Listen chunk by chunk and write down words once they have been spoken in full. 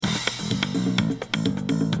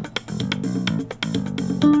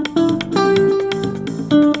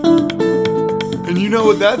know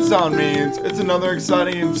what that sound means. It's another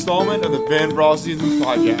exciting installment of the Fan for All Seasons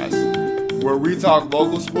podcast, where we talk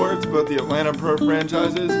local sports, both the Atlanta Pro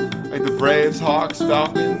franchises, like the Braves, Hawks,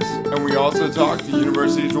 Falcons, and we also talk the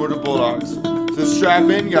University of Georgia Bulldogs. So strap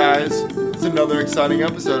in, guys. It's another exciting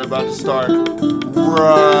episode about to start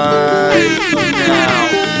right now.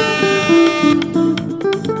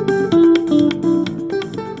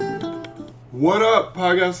 What up,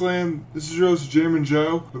 podcast land? This is your host, Jamin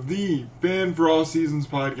Joe, of the Fan for All Seasons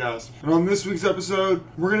podcast. And on this week's episode,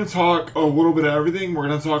 we're going to talk a little bit of everything. We're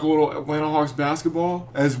going to talk a little Atlanta Hawks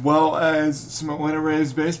basketball, as well as some Atlanta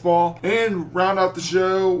Braves baseball, and round out the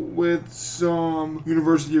show with some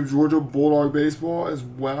University of Georgia Bulldog baseball, as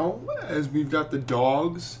well as we've got the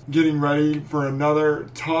Dogs getting ready for another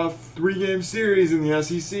tough 3-game series in the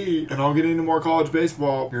SEC. And I'll get into more college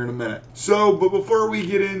baseball here in a minute. But before we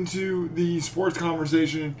get into the sports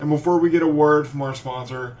conversation, and before we get a word from our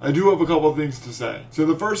sponsor, I do have a couple of things to say. So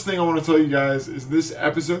the first thing I want to tell you guys is this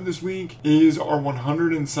episode this week is our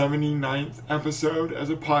 179th episode as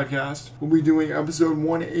a podcast. We'll be doing episode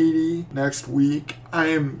 180 next week. I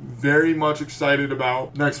am very much excited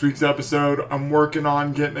about next week's episode. I'm working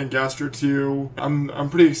on getting a guest or two. I'm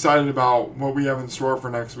pretty excited about what we have in store for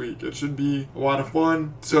next week. It should be a lot of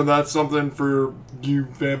fun. So that's something for you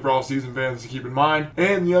Fan for All Season fans to keep in mind.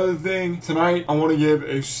 And the other thing, tonight I want to give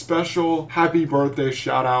a special happy birthday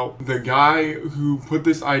shout out. The guy who put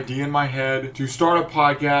this idea in my head to start a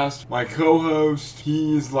podcast, my co-host,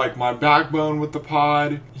 he's like my backbone with the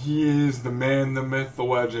pod. He is the man, the myth, the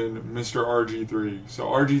legend, Mr. RG3. So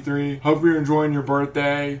RG3, hope you're enjoying your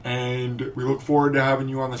birthday, and we look forward to having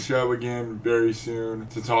you on the show again very soon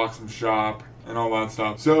to talk some shop and all that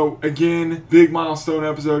stuff. So again, big milestone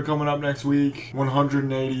episode coming up next week,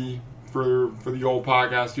 180 for the old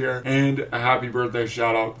podcast here, and a happy birthday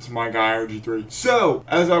shout out to my guy RG3. So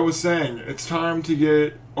as I was saying, it's time to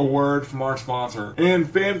get a word from our sponsor. And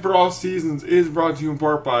Fan for All Seasons is brought to you in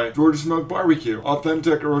part by Georgia Smoke Barbecue,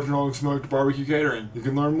 authentic original smoked barbecue catering. You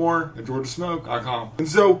can learn more at georgiasmoke.com. And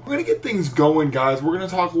so we're gonna get things going, guys. We're gonna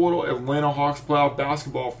talk a little Atlanta Hawks playoff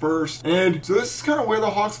basketball first. And so this is kind of where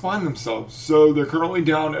the Hawks find themselves. So they're currently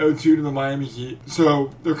down 0-2 to the Miami Heat.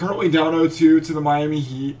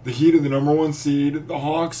 The Heat are the number 1 seed. The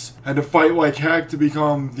Hawks had to fight like heck to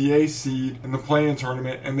become the A seed in the play-in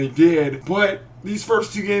tournament, and they did. But these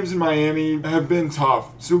first 2 games in Miami have been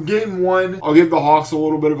tough. So game 1, I'll give the Hawks a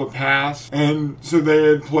little bit of a pass. And so they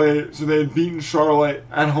had beaten Charlotte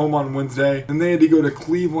at home on Wednesday, and they had to go to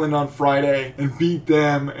Cleveland on Friday and beat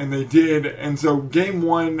them, and they did. And so game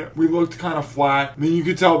 1, we looked kind of flat. I mean, you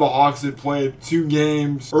could tell the Hawks had played 2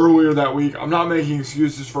 games earlier that week. I'm not making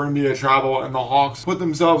excuses for NBA travel, and the Hawks put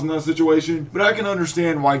themselves in that situation, but I can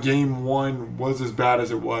understand why game 1 was as bad as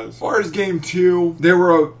it was. As far as game 2, there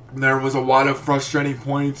was a lot of frustrating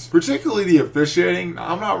points, particularly the officiating.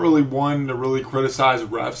 I'm not really one to really criticize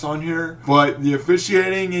refs on here, but the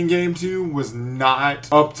officiating in game 2 was not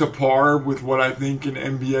up to par with what I think an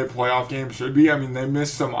NBA playoff game should be. I mean, they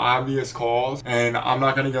missed some obvious calls, and I'm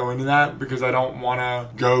not going to go into that because I don't want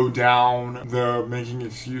to go down the making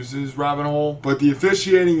excuses rabbit hole. But the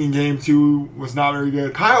officiating in game 2 was not very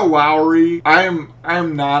good. Kyle Lowry, I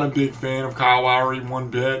am not a big fan of Kyle Lowry one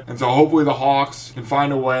bit, and so hopefully the Hawks can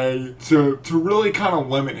find a way to really kind of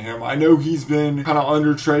limit him. I know he's been kind of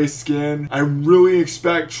under Trey's skin. I really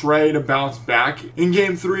expect Trey to bounce back in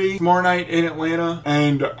game 3 tomorrow night in Atlanta,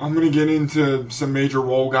 and I'm going to get into some major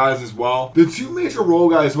role guys as well. The 2 major role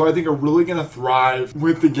guys who I think are really going to thrive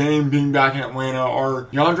with the game being back in Atlanta are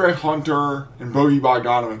DeAndre Hunter and Bogey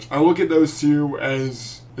Bogdanovic. I look at those 2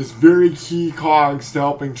 as very key cogs to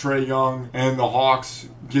helping Trae Young and the Hawks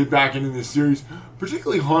get back into this series.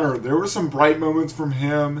 Particularly Hunter. There were some bright moments from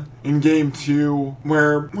him in game 2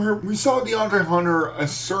 where we saw DeAndre Hunter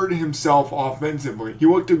assert himself offensively. He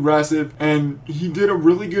looked aggressive, and he did a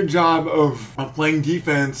really good job of playing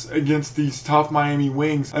defense against these tough Miami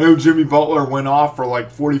wings. I know Jimmy Butler went off for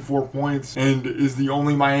like 44 points and is the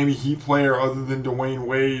only Miami Heat player other than Dwayne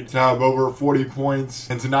Wade to have over 40 points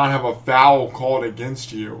and to not have a foul called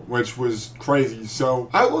against you, which was crazy. So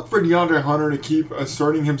I look for DeAndre Hunter to keep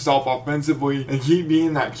asserting himself offensively and keep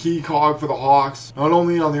being that key cog for the Hawks, not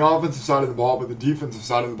only on the offensive side of the ball, but the defensive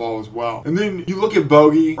side of the ball as well. And then you look at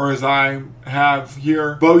Bogey, or as I have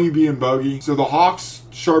here, Bogey being Bogey. So the Hawks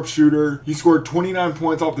sharpshooter, he scored 29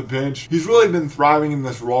 points off the bench. He's really been thriving in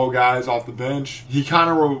this role, guys, off the bench. He kind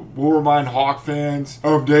of will remind Hawk fans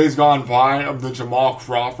of days gone by, of the Jamal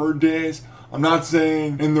Crawford days. I'm not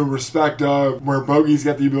saying in the respect of where Bogey's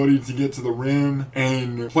got the ability to get to the rim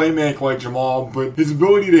and play make like Jamal, but his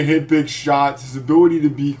ability to hit big shots, his ability to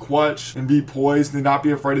be clutch and be poised and not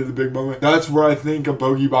be afraid of the big moment, that's where I think a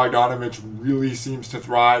Bogey Bogdanovich really seems to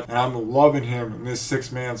thrive, and I'm loving him in this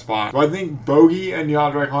 6-man spot. So I think Bogey and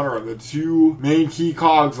DeAndre Hunter are the two main key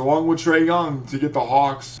cogs, along with Trae Young, to get the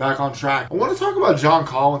Hawks back on track. I want to talk about John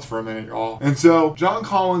Collins for a minute, y'all. And so John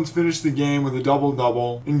Collins finished the game with a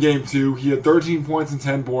double-double in game 2. He had 13 points and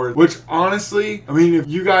 10 boards, which honestly, I mean, if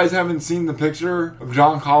you guys haven't seen the picture of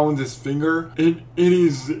John Collins' finger, it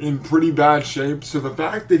is in pretty bad shape. So the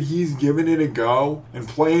fact that he's giving it a go and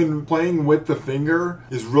playing with the finger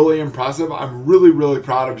is really impressive. I'm really, really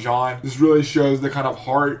proud of John. This really shows the kind of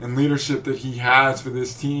heart and leadership that he has for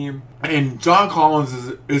this team. And John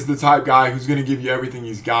Collins is the type guy who's going to give you everything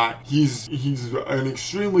he's got. He's an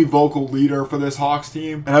extremely vocal leader for this Hawks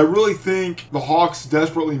team. And I really think the Hawks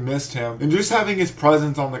desperately missed him. And just having his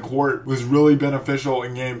presence on the court was really beneficial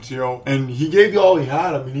in game 2. And he gave you all he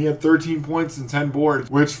had. I mean, he had 13 points and 10 boards,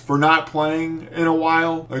 which for not playing in a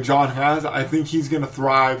while, like John has, I think he's going to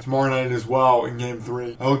thrive tomorrow night as well in game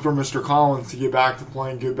 3. I look for Mr. Collins to get back to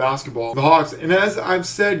playing good basketball. The Hawks, and as I've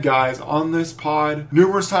said, guys, on this pod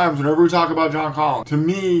numerous times, whenever we talk about John Collins, to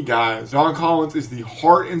me, guys, John Collins is the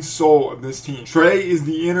heart and soul of this team. Trae is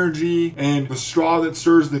the energy and the straw that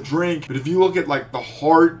stirs the drink. But if you look at like the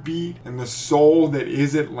heartbeat and the soul that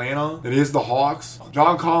is Atlanta, that is the Hawks,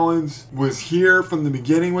 John Collins was here from the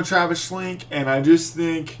beginning with Travis Schlenk, and I just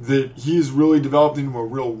think that he's really developed into a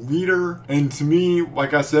real leader. And to me,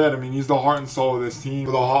 like I said, I mean, he's the heart and soul of this team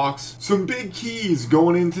for the Hawks. Some big keys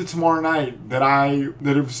going into tomorrow night that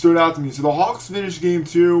have stood out to me. So the Hawks finished game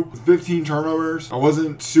 2 with 15 turnovers. I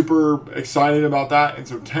wasn't super excited about that, and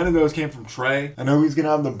so 10 of those came from Trae. I know he's gonna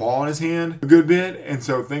have the ball in his hand a good bit, and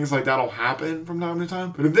so things like that'll happen from time to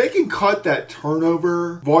time. But if they can cut that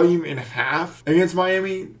turnover volume in half against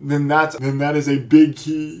Miami, then that is a big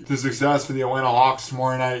key to success for the Atlanta Hawks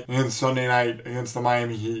tomorrow night and Sunday night against the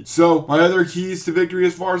Miami Heat. So my other keys to victory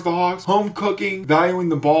as far as the Hawks: home cooking, valuing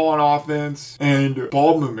the ball on offense, and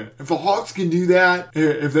ball movement. If the Hawks can do that,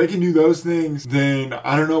 if they can do those things, then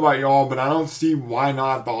I don't know about y'all, but I don't see why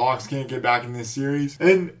not the Hawks can't get back in this series.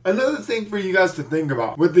 And another thing for you guys to think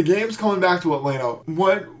about, with the games coming back to Atlanta,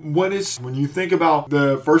 what is, when you think about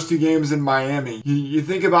the first 2 games in Miami, you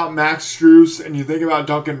think about Max Strus and you think about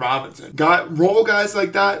Duncan Robinson. Role guys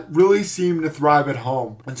like that really seem to thrive at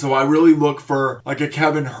home. And so I really look for like a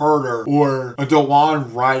Kevin Huerter or a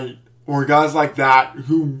DeLon Wright or guys like that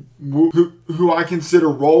who I consider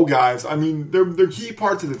role guys. I mean, they're key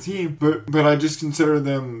parts of the team, but I just consider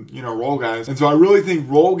them, role guys. And so I really think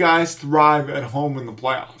role guys thrive at home in the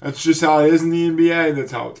playoffs. That's just how it is in the NBA.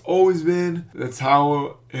 That's how it's always been. That's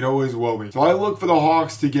how it always will be. So I look for the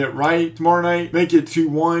Hawks to get right tomorrow night, make it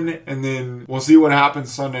 2-1, and then we'll see what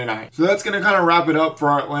happens Sunday night. So that's going to kind of wrap it up for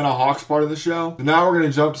our Atlanta Hawks part of the show. So now we're going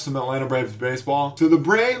to jump to some Atlanta Braves baseball. So the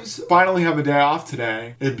Braves finally have a day off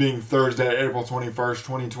today, it being Thursday, April 21st,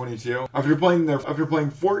 2022. After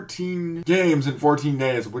playing 14 games in 14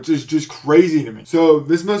 days, which is just crazy to me. So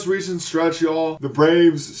this most recent stretch, y'all, the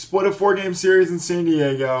Braves split a 4-game series in San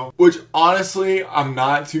Diego, which honestly I'm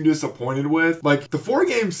not too disappointed with. Like the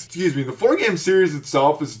 4-game series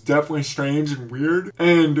itself is definitely strange and weird,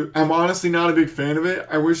 and I'm honestly not a big fan of it.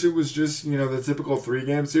 I wish it was just, the typical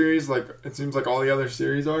 3-game series like it seems like all the other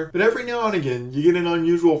series are. But every now and again, you get an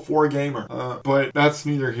unusual 4-gamer. But that's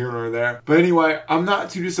neither here nor there. But anyway, I'm not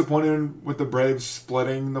too disappointed with the Braves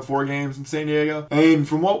splitting the 4 games in San Diego. And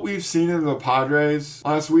from what we've seen in the Padres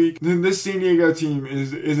last week, then this San Diego team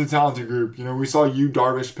is a talented group. We saw Yu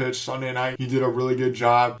Darvish pitch Sunday night. He did a really good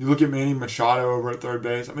job. You look at Manny Machado over at third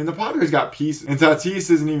base. I mean, the Padres got pieces, and Tatis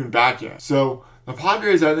isn't even back yet. So the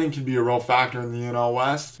Padres, I think, can be a real factor in the NL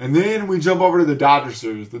West. And then we jump over to the Dodgers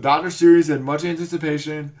series. The Dodgers series had much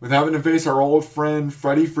anticipation with having to face our old friend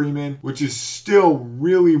Freddie Freeman, which is still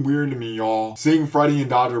really weird to me, y'all. Seeing Freddie in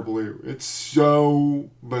Dodger blue. It's so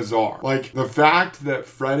bizarre. Like, the fact that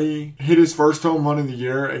Freddie hit his first home run of the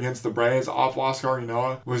year against the Braves off Oscar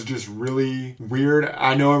Noah was just really weird.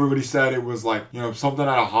 I know everybody said it was like, something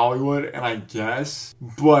out of Hollywood, and I guess.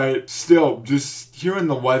 But still, just hearing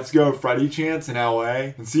the Let's Go Freddie chants in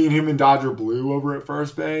LA, and seeing him in Dodger blue over at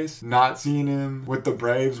first base, not seeing him with the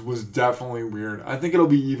Braves was definitely weird. I think it'll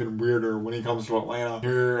be even weirder when he comes to Atlanta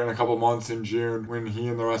here in a couple months in June when he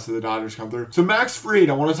and the rest of the Dodgers come through. So Max Fried,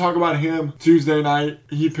 I want to talk about him. Tuesday night,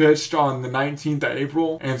 he pitched on the 19th of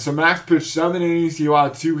April, and so Max pitched 7 innings, he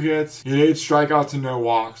allowed 2 hits, he had 8 strikeouts and no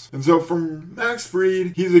walks. And so from Max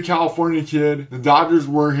Fried, he's a California kid. The Dodgers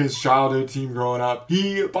were his childhood team growing up.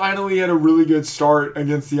 He finally had a really good start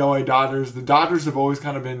against the LA Dodgers. The Dodgers have always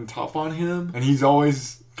kind of been tough on him, and he's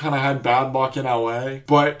always kind of had bad luck in LA,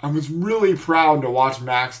 but I was really proud to watch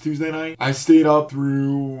Max Tuesday night. I stayed up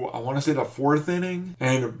through, I want to say, the 4th inning,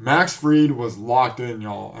 and Max Fried was locked in,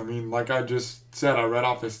 y'all. I mean, like I just said, I read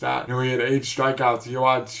off his stat. You know, he had 8 strikeouts, he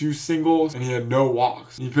allowed 2 singles, and he had no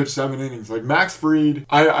walks. He pitched 7 innings. Like, Max Fried,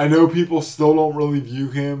 I know people still don't really view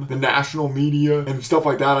him, the national media and stuff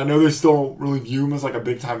like that, I know they still don't really view him as like a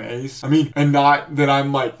big-time ace. I mean, and not that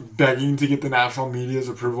I'm like begging to get the national media's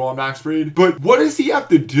approval on Max Fried, but what does he have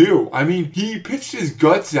to do? I mean, he pitched his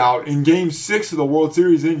guts out in Game 6 of the World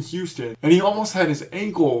Series in Houston, and he almost had his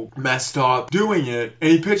ankle messed up doing it,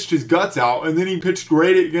 and he pitched his guts out, and then he pitched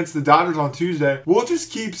great against the Dodgers on Tuesday. We'll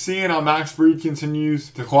just keep seeing how Max Fried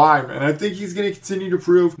continues to climb, and I think he's going to continue to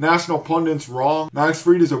prove national pundits wrong. Max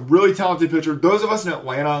Fried is a really talented pitcher. Those of us in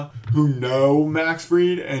Atlanta who know Max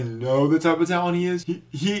Fried and know the type of talent he is,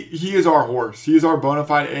 he is our horse. He is our bona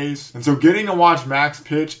fide ace, and so getting to watch Max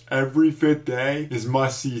pitch every 5th day is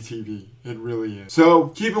must-see TV. It really is. So,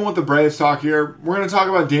 keeping with the Braves talk here, we're going to talk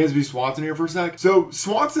about Dansby Swanson here for a sec. So,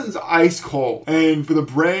 Swanson's ice cold, and for the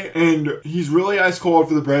Braves, and he's really ice cold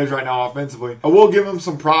for the Braves right now offensively. I will give him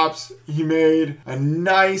some props. He made a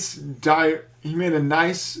nice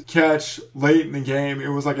catch late in the game. It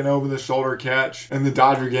was like an over-the-shoulder catch in the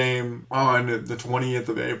Dodger game on the 20th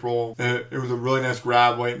of April. It was a really nice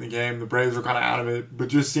grab late in the game. The Braves were kind of out of it, but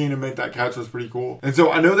just seeing him make that catch was pretty cool. And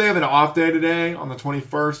so I know they have an off day today on the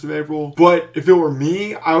 21st of April, but if it were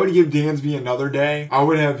me, I would give Dansby another day. I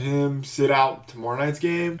would have him sit out tomorrow night's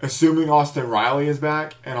game, assuming Austin Riley is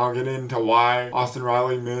back, and I'll get into why Austin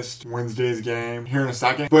Riley missed Wednesday's game here in a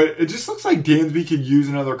second. But it just looks like Dansby could use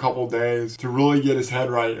another couple days to really get his head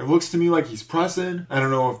right. It looks to me like he's pressing. I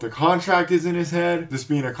don't know if the contract is in his head, this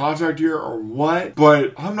being a contract year or what,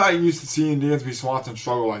 but I'm not used to seeing Dansby Swanson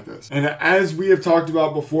struggle like this. And as we have talked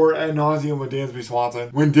about before ad nauseum with Dansby Swanson,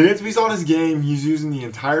 when Dansby's on his game, he's using the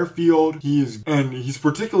entire field. He's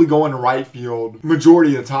particularly going to right field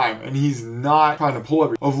majority of the time, and he's not trying to pull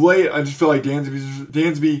everything. Of late, I just feel like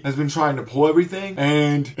Dansby has been trying to pull everything,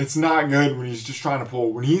 and it's not good when he's just trying to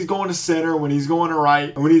pull. When he's going to center, when he's going to right,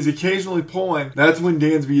 and when he's occasionally pulling, that's when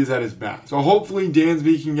Dansby is at his best. So hopefully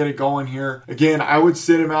Dansby can get it going here. Again, I would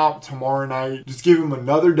sit him out tomorrow night. Just give him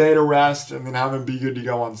another day to rest and then have him be good to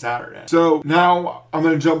go on Saturday. So now I'm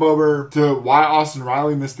going to jump over to why Austin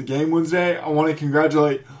Riley missed the game Wednesday. I want to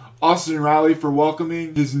congratulate Austin Riley for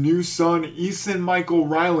welcoming his new son, Eason Michael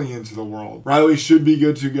Riley, into the world. Riley should be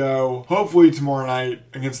good to go, hopefully tomorrow night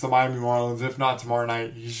against the Miami Marlins. If not tomorrow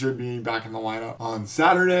night, he should be back in the lineup on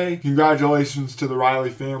Saturday. Congratulations to the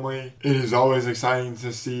Riley family. It is always exciting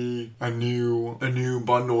to see a new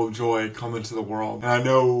bundle of joy come into the world. And I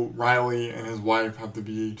know Riley and his wife have to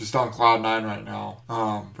be just on cloud 9 right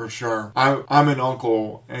now, for sure. I'm an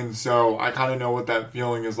uncle, and so I kind of know what that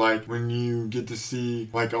feeling is like when you get to see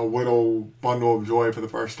like a little bundle of joy for the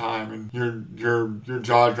first time, and your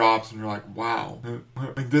jaw drops, and you're like, wow.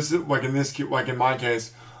 Like this is like in my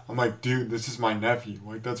case, I'm like, dude, this is my nephew.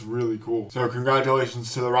 Like, that's really cool. So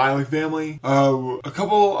congratulations to the Riley family. A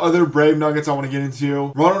couple other Brave nuggets I want to get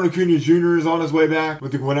into. Ronald Acuna Jr. is on his way back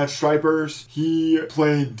with the Gwinnett Stripers. He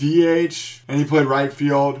played DH and he played right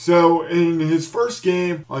field. So in his first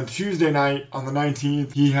game on Tuesday night on the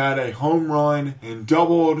 19th, he had a home run and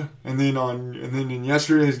doubled. And then in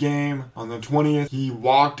yesterday's game on the 20th, he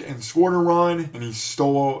walked and scored a run, and he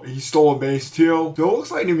stole a base too. So it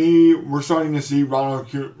looks like to me we're starting to see Ronald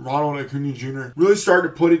Acuna Jr. really start to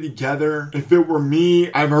put it together. If it were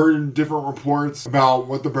me, I've heard different reports about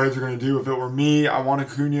what the Braves are going to do. If it were me, I want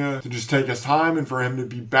Acuna to just take his time and for him to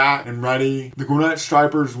be back and ready. The Gwinnett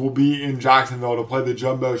Stripers will be in Jacksonville to play the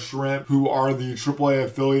Jumbo Shrimp, who are the AAA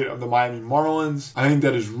affiliate of the Miami Marlins. I think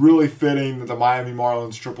that is really fitting that the Miami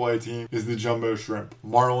Marlins AAA team is the Jumbo Shrimp.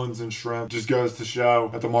 Marlins and Shrimp just goes to show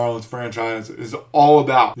that the Marlins franchise is all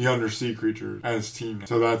about the undersea creatures as team.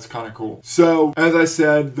 So that's kind of cool. So, as I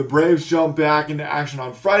said, said, the Braves jump back into action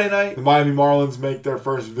on Friday night. The Miami Marlins make their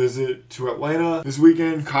first visit to Atlanta this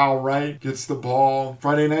weekend. Kyle Wright gets the ball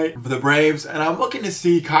Friday night for the Braves, and I'm looking to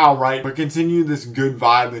see Kyle Wright but continue this good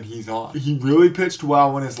vibe that he's on. He really pitched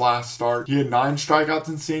well in his last start. He had 9 strikeouts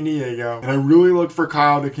in San Diego, and I really look for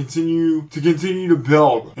Kyle to continue to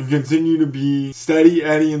build and continue to be steady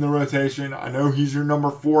Eddie in the rotation. I know he's your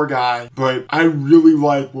number 4 guy, but I really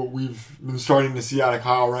like what we've been starting to see out of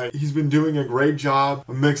Kyle Wright. He's been doing a great job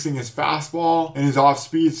of mixing his fastball and his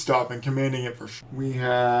off-speed stuff and commanding it for sure. We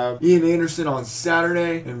have Ian Anderson on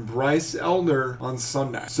Saturday and Bryce Elder on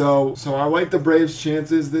Sunday. So I like the Braves'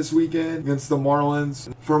 chances this weekend against the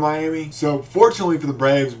Marlins for Miami. So fortunately for the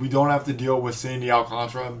Braves, we don't have to deal with Sandy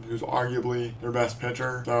Alcantara, who's arguably their best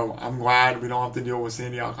pitcher. So I'm glad we don't have to deal with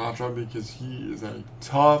Sandy Alcantara because he is a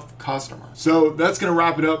tough customer. So that's going to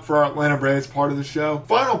wrap it up for our Atlanta Braves part of the show.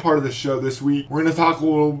 Final part of the show this week, we're going to talk a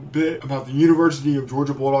little bit about the University of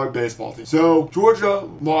Georgia Bulldog baseball team. So Georgia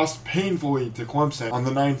lost painfully to Clemson on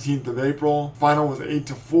the 19th of April. Final was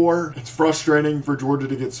 8-4. It's frustrating for Georgia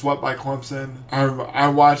to get swept by Clemson. I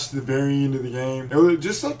watched the very end of the game. It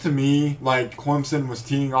just looked to me like Clemson was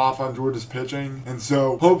teeing off on Georgia's pitching. And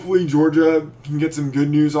so hopefully Georgia can get some good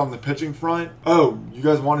news on the pitching front. Oh, you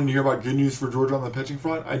guys wanted to hear about good news for Georgia on the pitching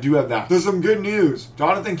front? I do have that. There's some good news.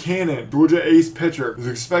 Jonathan Cannon, Georgia ace pitcher, is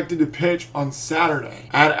expected to pitch on Saturday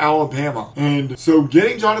at Alabama. And so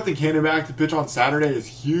getting Jonathan Cannon back to pitch on Saturday is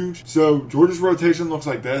huge. So Georgia's rotation looks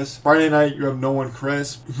like this. Friday night, you have Nolan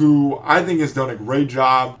Crisp, who I think has done a great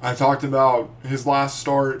job. I talked about his last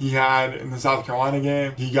start he had in the South Carolina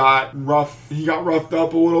game. He got roughed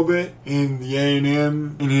up a little bit in the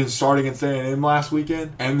A&M, in his start against A&M last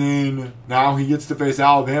weekend. And then now he gets to face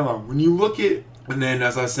Alabama. When you look at And then,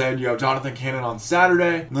 as I said, you have Jonathan Cannon on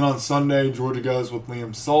Saturday. And then on Sunday, Georgia goes with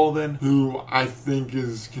Liam Sullivan, who I think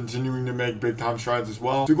is continuing to make big-time strides as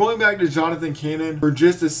well. So going back to Jonathan Cannon for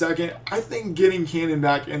just a second, I think getting Cannon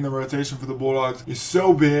back in the rotation for the Bulldogs is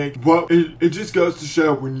so big. But it just goes to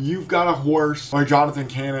show when you've got a horse like Jonathan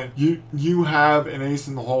Cannon, you have an ace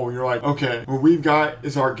in the hole. You're like, okay, what we've got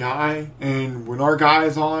is our guy. And when our guy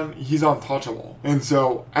is on, he's untouchable. And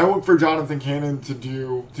so I look for Jonathan Cannon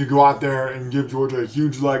to go out there and give Georgia a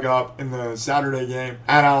huge leg up in the Saturday game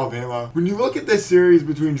at Alabama. When you look at this series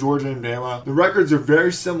between Georgia and Bama, the records are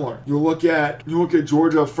very similar. You look at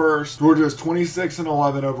Georgia first. Georgia is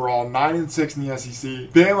 26-11 overall, 9-6 in the SEC.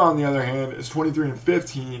 Bama, on the other hand, is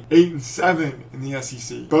 23-15, 8-7 in the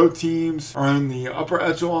SEC. Both teams are in the upper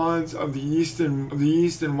echelons of the East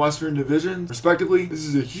and Western divisions, respectively. This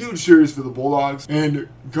is a huge series for the Bulldogs, and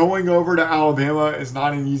going over to Alabama is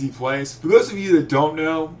not an easy place. For those of you that don't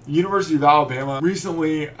know, the University of Alabama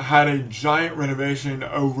recently had a giant renovation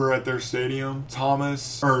over at their stadium,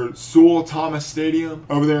 Sewell Thomas Stadium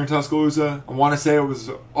over there in Tuscaloosa. I want to say it was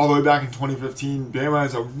all the way back in 2015. Bama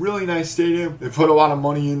has a really nice stadium. They put a lot of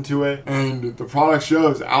money into it, and the product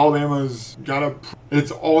shows. Alabama's got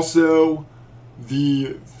it's also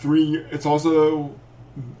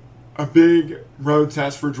a big road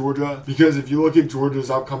test for Georgia, because if you look at Georgia's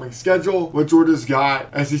upcoming schedule, what Georgia's got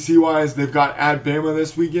SEC-wise, they've got at Bama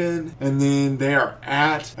this weekend, and then they are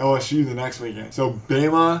at LSU the next weekend. So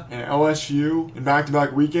Bama and LSU in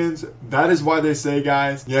back-to-back weekends, that is why they say,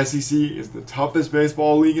 guys, the SEC is the toughest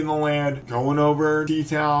baseball league in the land. Going over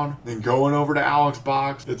T-Town, then going over to Alex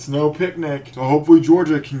Box, it's no picnic. So hopefully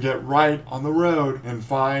Georgia can get right on the road and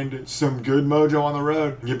find some good mojo on the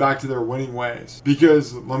road and get back to their winning ways.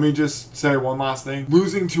 Because let me just say one last thing.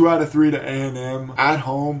 Losing 2 out of 3 to A&M at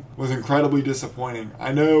home was incredibly disappointing.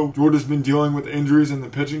 I know Georgia's been dealing with injuries in the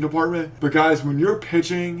pitching department, but guys, when your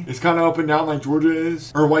pitching is kind of up and down like Georgia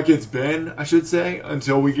is, or like it's been, I should say,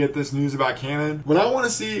 until we get this news about Cannon, what I want to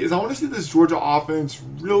see is this Georgia offense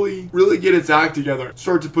really get its act together,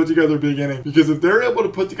 start to put together big innings. Because if they're able to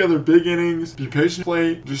put together big innings, be patient,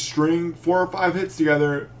 play, just string 4 or 5 hits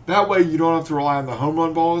together, that way you don't have to rely on the home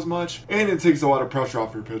run ball as much, and it takes a lot of pressure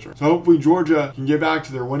off your pitcher. So hopefully Georgia can get back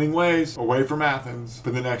to their winning ways away from Athens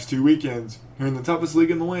for the next 2 weekends here in the toughest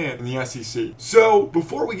league in the land, in the SEC. So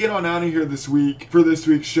before we get on out of here this week, for this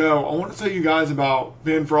week's show, I want to tell you guys about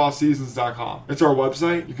FanForAllSeasons.com. It's our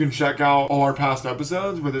website. You can check out all our past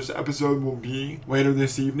episodes, where this episode will be later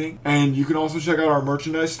this evening. And you can also check out our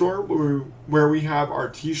merchandise store, where we have our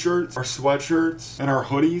t-shirts, our sweatshirts, and our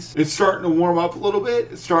hoodies. It's starting to warm up a little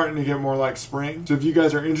bit. It's starting to get more like spring. So if you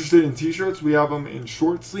guys are interested in t-shirts, we have them in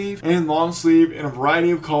short sleeve and long sleeve in a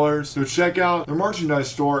variety of colors. So check out the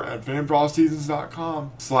merchandise store at FanForAllSeasons.com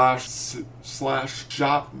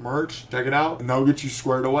fanforallseasons.com/shop merch. Check it out and they'll get you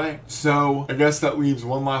squared away. So I guess that leaves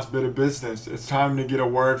one last bit of business. It's time to get a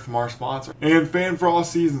word from our sponsor. And Fan for All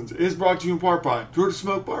Seasons is brought to you in part by Georgia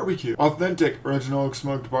Smoke Barbecue. Authentic original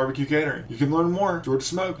smoked barbecue catering. You can learn more at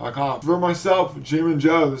georgiasmoke.com. For myself, Jim and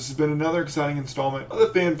Joe, this has been another exciting installment of the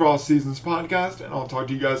Fan for All Seasons podcast, and I'll talk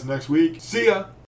to you guys next week. See ya!